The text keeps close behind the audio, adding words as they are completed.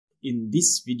In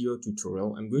this video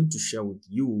tutorial, I'm going to share with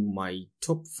you my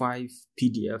top 5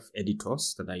 PDF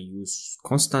editors that I use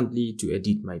constantly to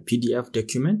edit my PDF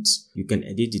documents. You can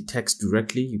edit the text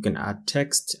directly, you can add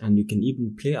text, and you can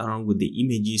even play around with the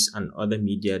images and other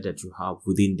media that you have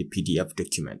within the PDF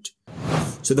document.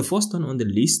 So the first one on the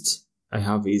list I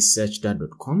have is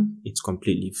Sejda.com. It's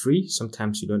completely free.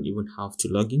 Sometimes you don't even have to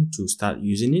log in to start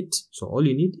using it. So all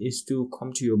you need is to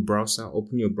come to your browser,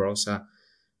 open your browser,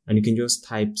 and you can just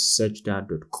type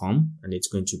Sejda.com and it's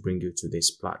going to bring you to this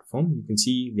platform. You can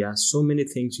see there are so many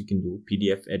things you can do: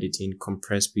 PDF editing,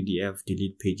 compress PDF,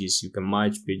 delete pages, you can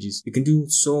merge pages. You can do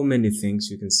so many things.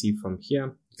 You can see from here,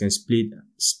 you can split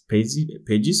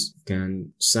pages, you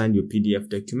can sign your PDF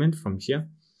document from here.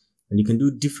 And you can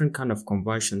do different kind of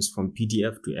conversions from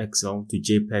PDF to Excel to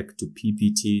JPEG to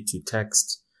PPT to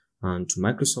text and to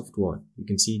Microsoft Word. You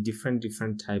can see different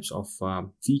types of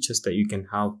features that you can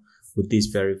have with this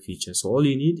very feature. So all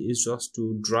you need is just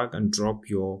to drag and drop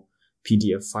your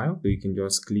PDF file. So you can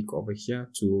just click over here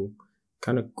to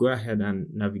kind of go ahead and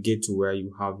navigate to where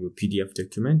you have your PDF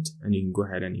document, and you can go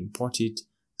ahead and import it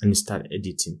and start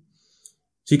editing.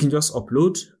 So you can just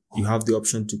upload. You have the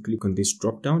option to click on this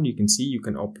drop down. You can see you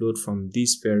can upload from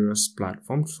these various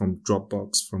platforms, from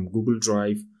Dropbox, from Google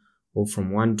Drive, or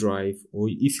from OneDrive, or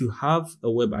if you have a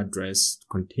web address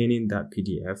containing that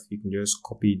PDF, you can just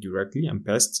copy it directly and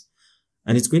paste,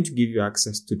 and it's going to give you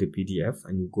access to the PDF,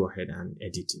 and you go ahead and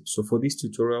edit it. So for this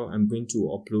tutorial, I'm going to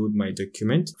upload my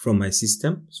document from my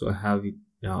system. So I have it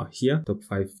here, top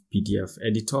 5 PDF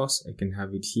editors. I can have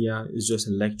it here. It's just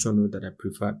a lecture note that I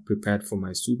prepared for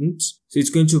my students. So it's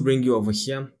going to bring you over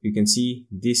here. You can see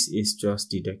this is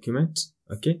just the document.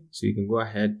 Okay, so you can go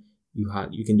ahead.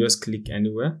 You can just click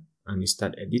anywhere and you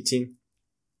start editing.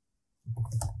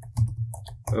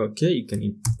 Okay, you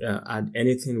can add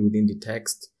anything within the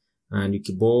text, and you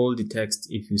can bold the text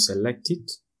if you select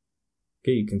it.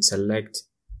 Okay, you can select,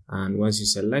 and once you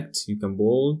select, you can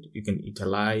bold, you can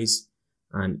italize.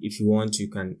 And if you want, you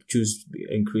can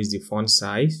increase the font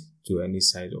size to any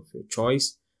size of your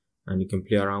choice, and you can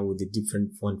play around with the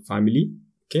different font family.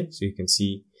 Okay, so you can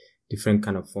see different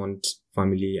kind of font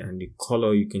family, and the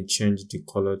color, you can change the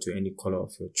color to any color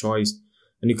of your choice.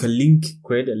 And you can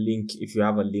create a link if you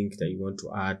have a link that you want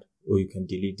to add, or you can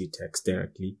delete the text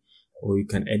directly, or you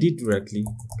can edit directly.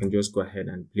 You can just go ahead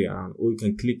and play around, or you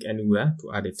can click anywhere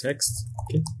to add a text.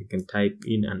 Okay, you can type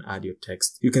in and add your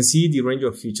text. You can see the range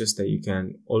of features that you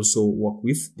can also work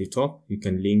with. The top, you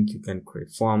can link, you can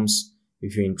create forms.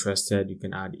 If you're interested, you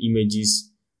can add images.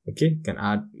 Okay, you can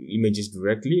add images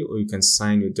directly, or you can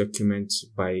sign your document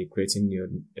by creating your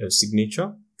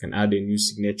signature. You can add a new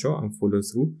signature and follow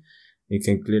through. You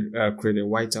can create a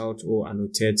whiteout or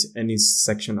annotate any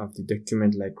section of the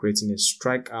document, like creating a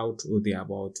strikeout or the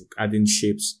about, adding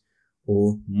shapes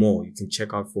or more. You can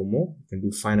check out for more. You can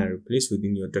do find and replace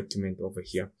within your document over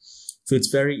here. So it's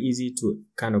very easy to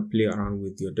kind of play around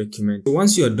with your document. So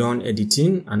once you're done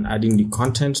editing and adding the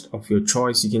content of your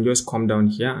choice, you can just come down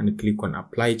here and click on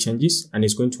apply changes, and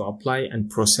it's going to apply and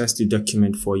process the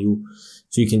document for you.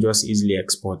 So you can just easily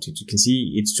export it. You can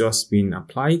see it's just been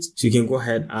applied. So you can go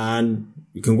ahead on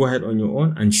your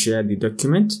own and share the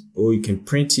document, or you can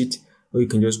print it, or you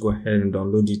can just go ahead and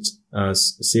download it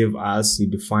as save as. You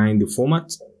define the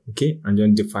format, okay, and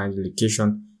then define the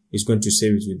location. It's going to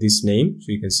save it with this name.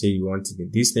 So you can say you want it in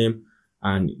this name,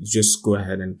 and you just go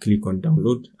ahead and click on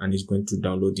download, and it's going to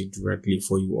download it directly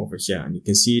for you over here. And you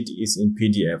can see it is in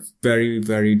PDF.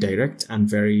 Very direct and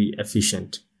very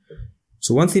efficient.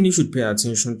 So one thing you should pay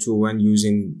attention to when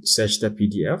using Sejda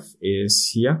PDF is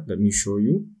here. Let me show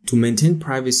you. To maintain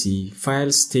privacy,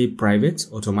 files stay private,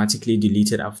 automatically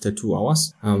deleted after 2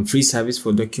 hours. Free service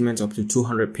for documents up to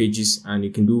 200 pages, and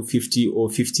you can do 50 or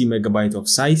 50 megabytes of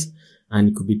size, and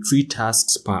it could be 3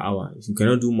 tasks per hour. You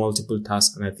cannot do multiple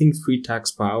tasks, and I think 3 tasks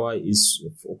per hour is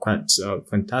quite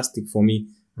fantastic for me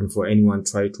and for anyone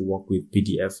trying to work with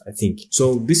PDF, I think.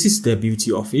 So this is the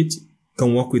beauty of it. You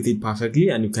can work with it perfectly,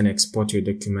 and you can export your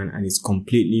document, and it's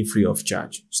completely free of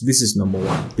charge. So this is number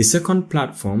 1. The second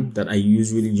platform that I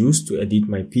usually use to edit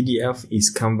my PDF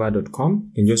is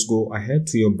Canva.com. You can just go ahead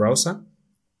to your browser,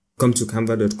 come to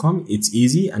Canva.com. It's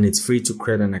easy and it's free to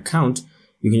create an account.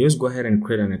 You can just go ahead and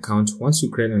create an account. Once you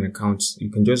create an account,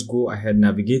 you can just go ahead,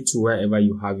 navigate to wherever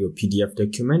you have your PDF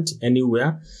document,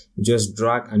 anywhere. You just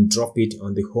drag and drop it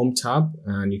on the home tab,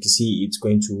 and you can see it's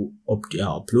going to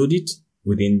upload it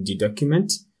within the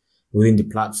document, within the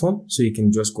platform. So you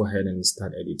can just go ahead and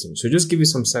start editing. So just give it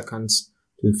some seconds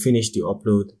to finish the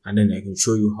upload, and then I can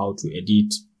show you how to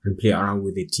edit and play around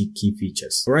with the key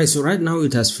features. Alright, so right now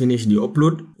it has finished the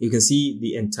upload. You can see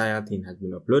the entire thing has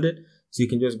been uploaded. So you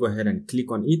can just go ahead and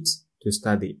click on it to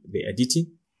start the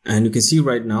editing. And you can see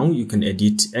right now, you can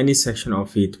edit any section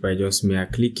of it by just mere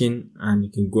clicking, and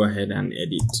you can go ahead and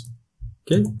edit.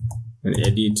 Okay, and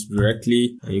edit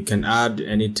directly. And you can add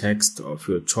any text of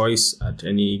your choice at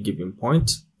any given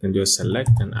point. You can just select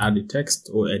and add the text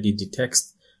or edit the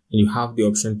text. And you have the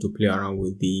option to play around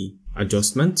with the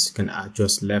adjustments. You can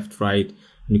adjust left, right,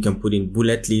 and you can put in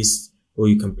bullet lists, or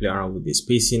you can play around with the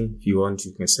spacing. If you want,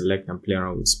 you can select and play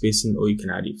around with spacing, or you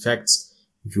can add effects.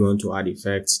 If you want to add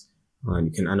effects, and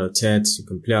you can annotate, you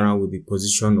can play around with the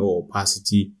position or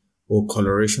opacity or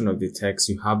coloration of the text.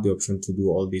 You have the option to do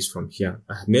all this from here.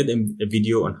 I have made a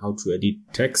video on how to edit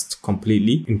text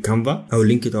completely in Canva. I will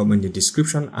link it up in the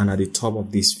description and at the top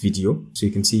of this video. So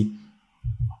you can see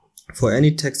for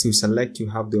any text you select, you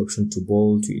have the option to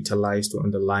bold, to italize, to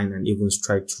underline, and even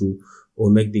strike through, or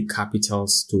make the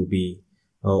capitals to be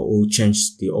or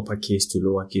change the uppercase to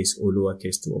lowercase or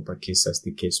lowercase to uppercase, as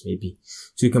the case may be.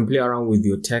 So you can play around with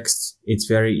your text. It's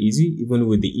very easy. Even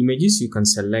with the images, you can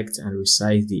select and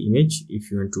resize the image. If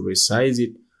you want to resize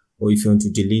it, or if you want to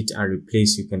delete and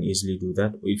replace, you can easily do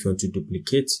that. Or if you want to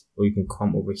duplicate, or you can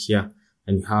come over here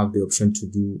and you have the option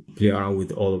to play around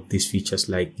with all of these features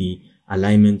like the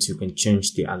alignment. You can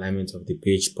change the alignment of the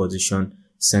page, position,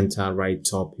 center, right,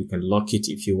 top. You can lock it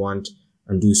if you want,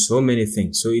 and do so many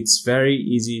things. So it's very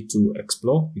easy to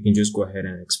explore. You can just go ahead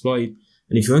and explore it.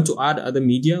 And if you want to add other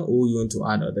media, or you want to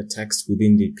add other text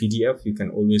within the PDF, you can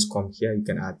always come here. You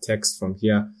can add text from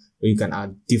here, or you can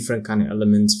add different kind of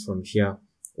elements from here,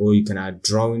 or you can add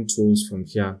drawing tools from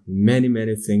here.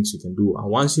 Many things you can do. And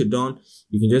once you're done,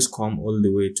 you can just come all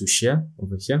the way to share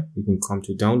over here. You can come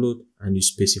to download, and you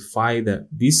specify that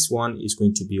this one is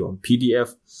going to be on PDF.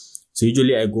 So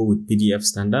usually I go with PDF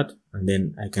standard, and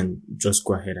then I can just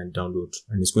go ahead and download,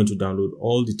 and it's going to download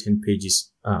all the 10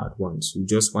 pages at once. With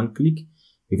just one click,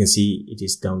 you can see it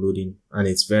is downloading, and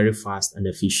it's very fast and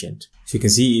efficient. So you can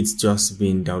see it's just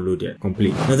been downloaded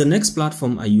complete. Now the next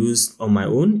platform I use on my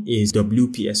own is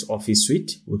WPS Office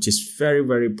Suite, which is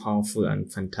very powerful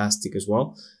and fantastic as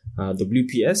well.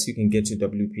 WPS, you can get to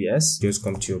WPS, just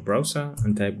come to your browser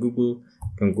and type Google.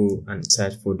 You can go and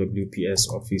search for WPS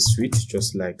Office Suite,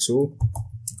 just like so.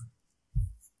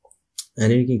 And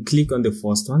then you can click on the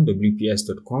first one,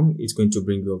 WPS.com. It's going to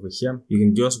bring you over here. You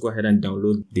can just go ahead and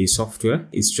download the software.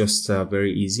 It's just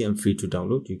very easy and free to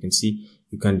download. You can see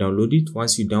you can download it.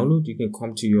 Once you download, you can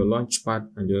come to your Launchpad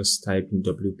and just type in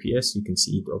WPS. You can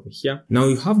see it over here. Now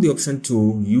you have the option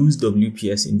to use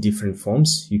WPS in different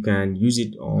forms. You can use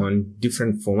it on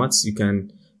different formats. You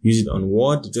can use it on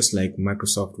Word, just like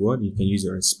Microsoft Word. You can use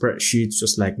it on spreadsheets,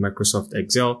 just like Microsoft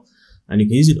Excel. And you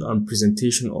can use it on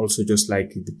presentation also, just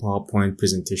like the PowerPoint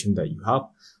presentation that you have.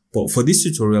 But for this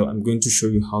tutorial, I'm going to show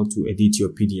you how to edit your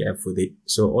PDF with it.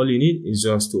 So all you need is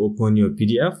just to open your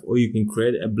PDF, or you can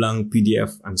create a blank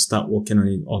PDF and start working on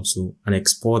it also, and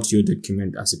export your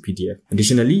document as a PDF.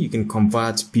 Additionally, you can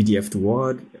convert PDF to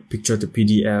Word, picture to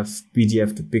PDF,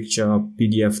 PDF to picture,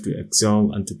 PDF to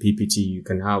Excel, and to PPT. You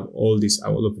can have all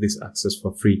of this access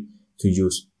for free to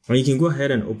use. And you can go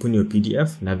ahead and open your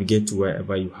PDF, navigate to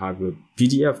wherever you have your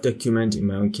PDF document. In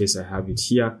my own case, I have it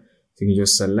here. So you can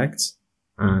just select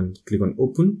and click on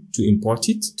open to import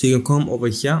it. So you can come over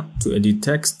here to edit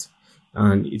text,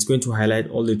 and it's going to highlight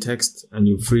all the text, and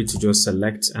you're free to just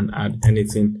select and add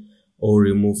anything or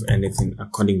remove anything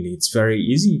accordingly. It's very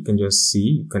easy. You can just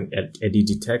see, you can edit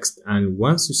the text, and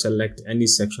once you select any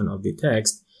section of the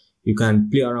text, you can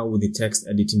play around with the text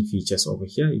editing features over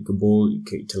here. You can bold, you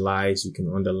can italize, you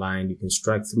can underline, you can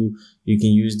strike through. You can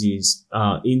use these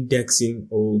indexing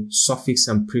or suffix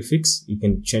and prefix. You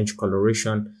can change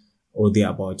coloration or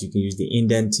thereabout. You can use the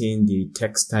indenting, the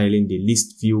text styling, the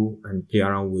list view, and play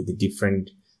around with the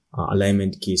different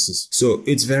alignment cases. So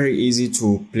it's very easy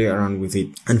to play around with it.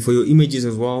 And for your images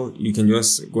as well, you can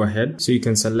just go ahead. So you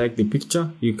can select the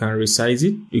picture, you can resize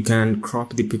it, you can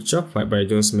crop the picture by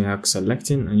just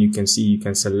selecting, and you can see you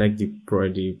can select the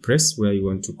press where you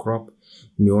want to crop.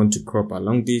 You want to crop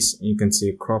along this, and you can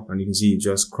say crop, and you can see it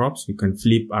just crops. You can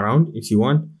flip around if you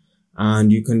want,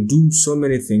 and you can do so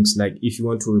many things. Like if you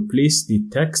want to replace the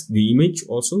text, the image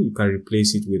also, you can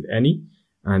replace it with any,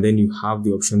 and then you have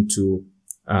the option to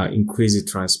increase the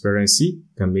transparency.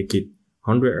 You can make it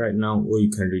 100 right now, or you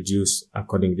can reduce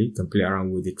accordingly. You can play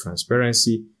around with the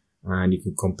transparency, and you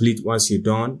can complete once you're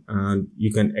done. And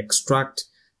you can extract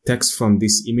text from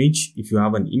this image. If you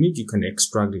have an image, you can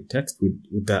extract the text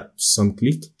with that some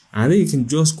click, and then you can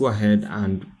just go ahead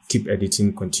and keep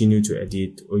editing, continue to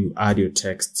edit, or you add your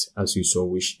text as you so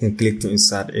wish. You can click to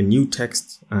insert a new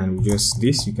text, and just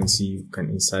this, you can see you can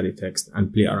insert a text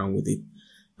and play around with it.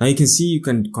 Now you can see you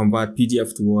can convert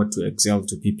PDF to Word to Excel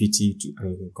to PPT and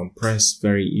you can compress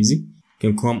very easy. You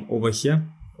can come over here,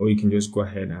 or you can just go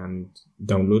ahead and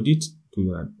download it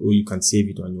or you can save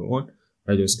it on your own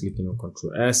by just clicking on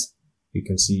Ctrl S. You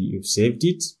can see you've saved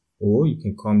it, or you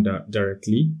can come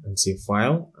directly and say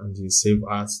File and you save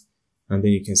as, and then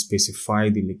you can specify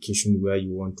the location where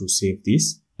you want to save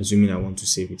this. Assuming I want to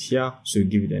save it here, so you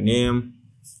give it a name.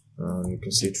 You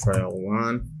can say trial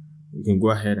 1. You can go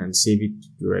ahead and save it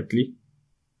directly.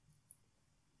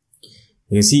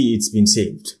 You can see it's been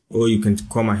saved, or you can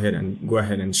come ahead and go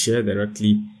ahead and share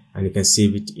directly, and you can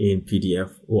save it in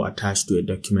PDF or attach to a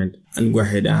document and go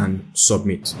ahead and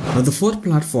submit. Now the fourth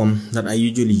platform that I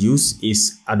usually use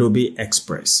is Adobe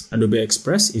Express. Adobe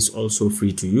Express is also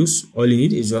free to use. All you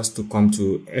need is just to come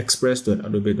to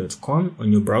express.adobe.com on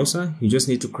your browser. You just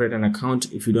need to create an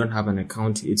account. If you don't have an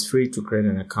account, it's free to create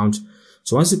an account.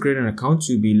 So once you create an account,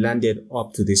 you'll be landed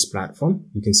up to this platform.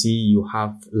 You can see you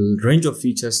have a range of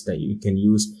features that you can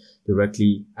use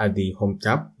directly at the home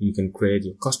tab. You can create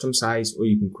your custom size, or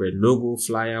you can create logo,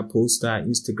 flyer, poster,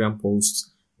 Instagram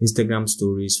posts, Instagram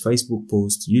stories, Facebook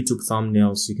posts, YouTube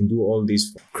thumbnails. You can do all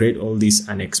this, create all this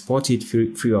and export it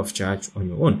free of charge on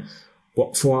your own.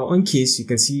 But for our own case, you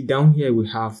can see down here we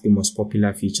have the most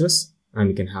popular features, and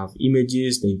you can have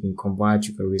images that you can convert,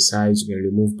 you can resize, you can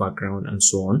remove background and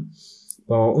so on.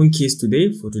 For our own case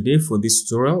today, for this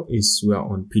tutorial is we are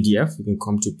on PDF. You can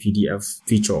come to PDF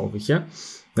feature over here.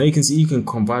 Now you can see you can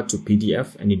convert to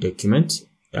PDF any document,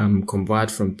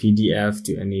 convert from PDF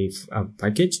to any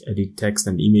package, edit text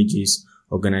and images,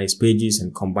 organize pages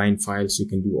and combine files. You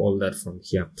can do all that from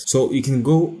here. So you can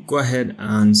go ahead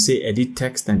and say edit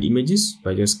text and images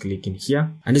by just clicking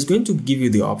here, and it's going to give you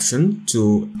the option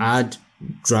to add,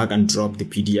 drag and drop the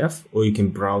PDF, or you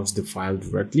can browse the file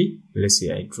directly. Let's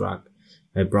say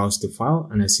I browse the file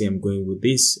and I say I'm going with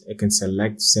this. I can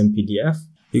select send PDF.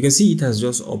 You can see it has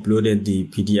just uploaded the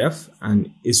PDF,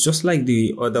 and it's just like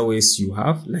the other ways you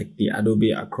have, like the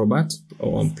Adobe Acrobat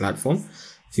or platform.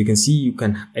 So you can see you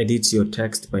can edit your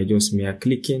text by just mere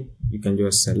clicking. You can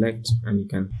just select, and you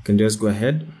can just go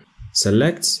ahead,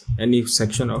 select any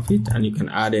section of it, and you can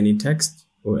add any text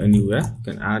or anywhere.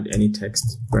 You can add any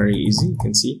text, very easy, you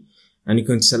can see. And you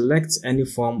can select any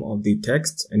form of the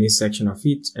text, any section of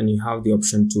it, and you have the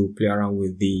option to play around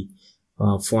with the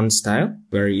font style.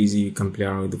 Very easy, you can play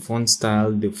around with the font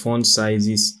style, the font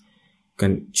sizes. You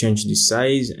can change the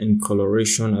size and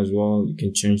coloration as well. You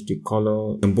can change the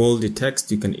color. You can bold the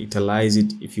text. You can italize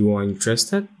it if you are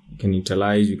interested. You can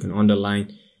italize, you can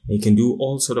underline, and you can do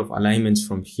all sort of alignments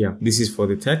from here. This is for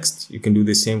the text. You can do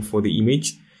the same for the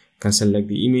image. You can select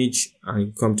the image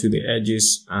and come to the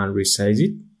edges and resize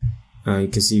it. You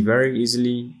can see very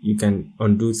easily you can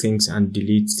undo things and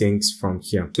delete things from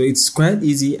here. So it's quite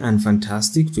easy and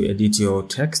fantastic to edit your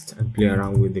text and play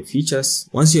around with the features.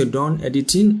 Once you're done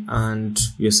editing and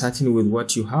you're certain with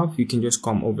what you have, you can just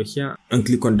come over here and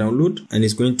click on download, and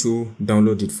it's going to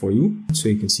download it for you. So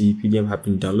you can see PDF have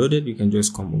been downloaded. You can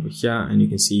just come over here and you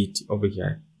can see it over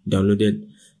here downloaded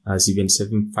as event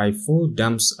 754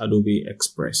 DAMS Adobe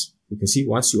Express. You can see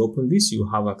once you open this, you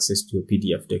have access to a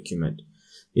PDF document.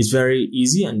 It's very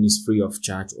easy and it's free of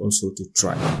charge also to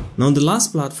try. Now the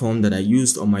last platform that I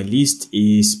used on my list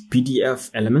is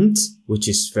PDF Element, which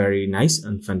is very nice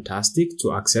and fantastic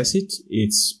to access it.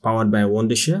 It's powered by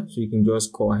Wondershare, so you can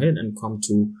just go ahead and come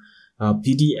to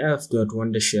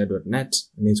pdf.wondershare.net,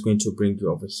 and it's going to bring you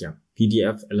over here,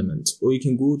 PDF Element. Or you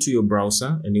can go to your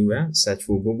browser anywhere, search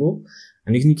for Google,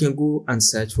 and you can go and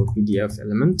search for PDF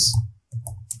Element,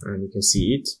 and you can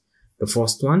see it. The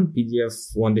first one,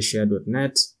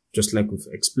 pdf.wondershare.net, just like we've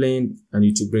explained, I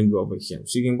need to bring you over here.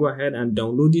 So you can go ahead and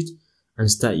download it and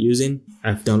start using.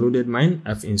 I've downloaded mine,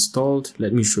 I've installed.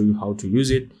 Let me show you how to use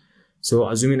it. So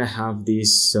assuming I have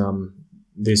this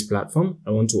platform, I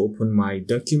want to open my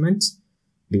document,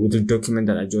 the document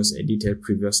that I just edited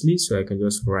previously. So I can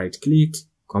just right click,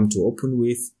 come to open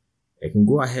with. I can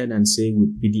go ahead and say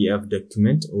with PDF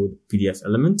document or PDF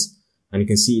element. And you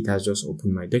can see it has just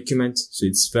opened my document. So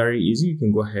it's very easy. You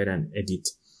can go ahead and edit.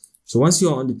 So once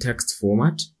you're on the text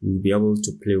format, you'll be able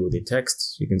to play with the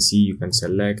text. You can see you can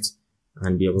select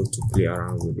and be able to play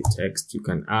around with the text. You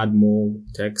can add more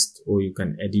text, or you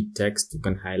can edit text. You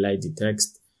can highlight the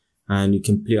text, and you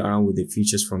can play around with the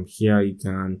features from here. You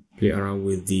can play around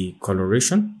with the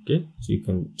coloration. Okay. So you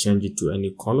can change it to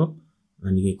any color,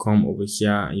 and you can come over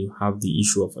here and you have the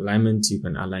issue of alignment. You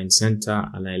can align center,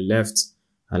 align left,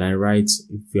 align right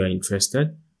if you are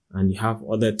interested, and you have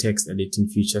other text editing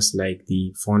features like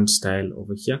the font style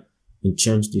over here. You can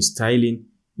change the styling,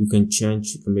 you can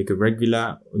make it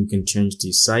regular, or you can change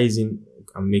the sizing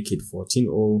and make it 14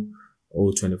 or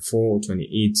or 24 or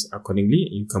 28 accordingly.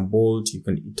 You can bold, you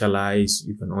can italize,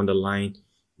 you can underline,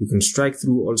 you can strike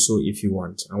through also if you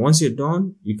want. And once you're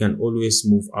done, you can always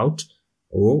move out,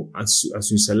 or as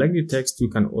you select the text, you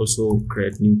can also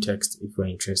create new text if you're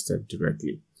interested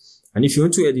directly. And if you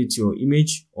want to edit your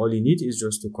image, all you need is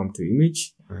just to come to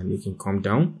image, and you can come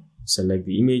down, select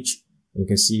the image, and you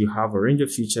can see you have a range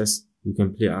of features. You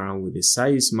can play around with the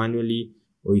size manually,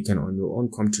 or you can on your own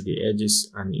come to the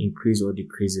edges and increase or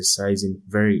decrease the sizing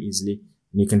very easily.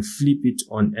 And you can flip it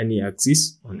on any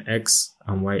axis, on X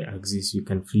and Y axis, you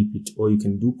can flip it, or you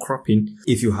can do cropping.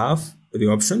 If you have the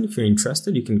option, if you're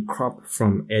interested, you can crop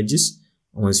from edges.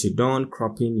 And once you're done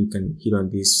cropping, you can hit on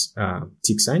this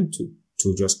tick sign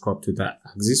to just crop to that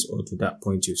axis or to that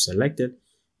point you've selected.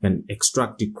 You can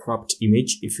extract the cropped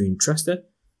image if you're interested.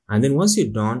 And then once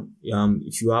you're done,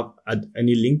 if you have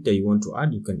any link that you want to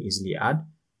add, you can easily add.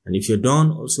 And if you're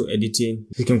done also editing,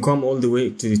 you can come all the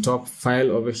way to the top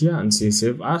file over here and say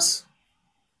save as.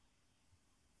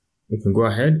 You can go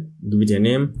ahead, give it a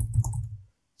name,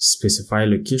 specify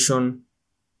location,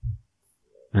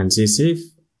 and say save.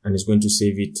 And it's going to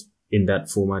save it in that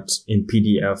format in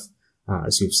PDF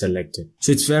as you've selected.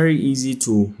 So it's very easy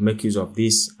to make use of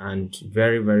this, and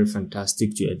very, very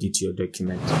fantastic to edit your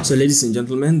document. So ladies and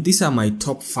gentlemen, these are my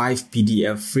top 5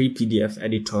 free PDF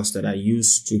editors that I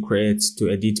use to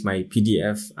edit my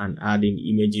PDF and add in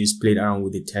images, play around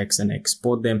with the text, and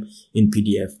export them in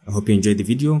PDF. I hope you enjoyed the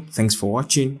video. Thanks for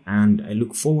watching, and I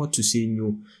look forward to seeing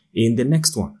you in the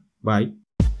next one. Bye.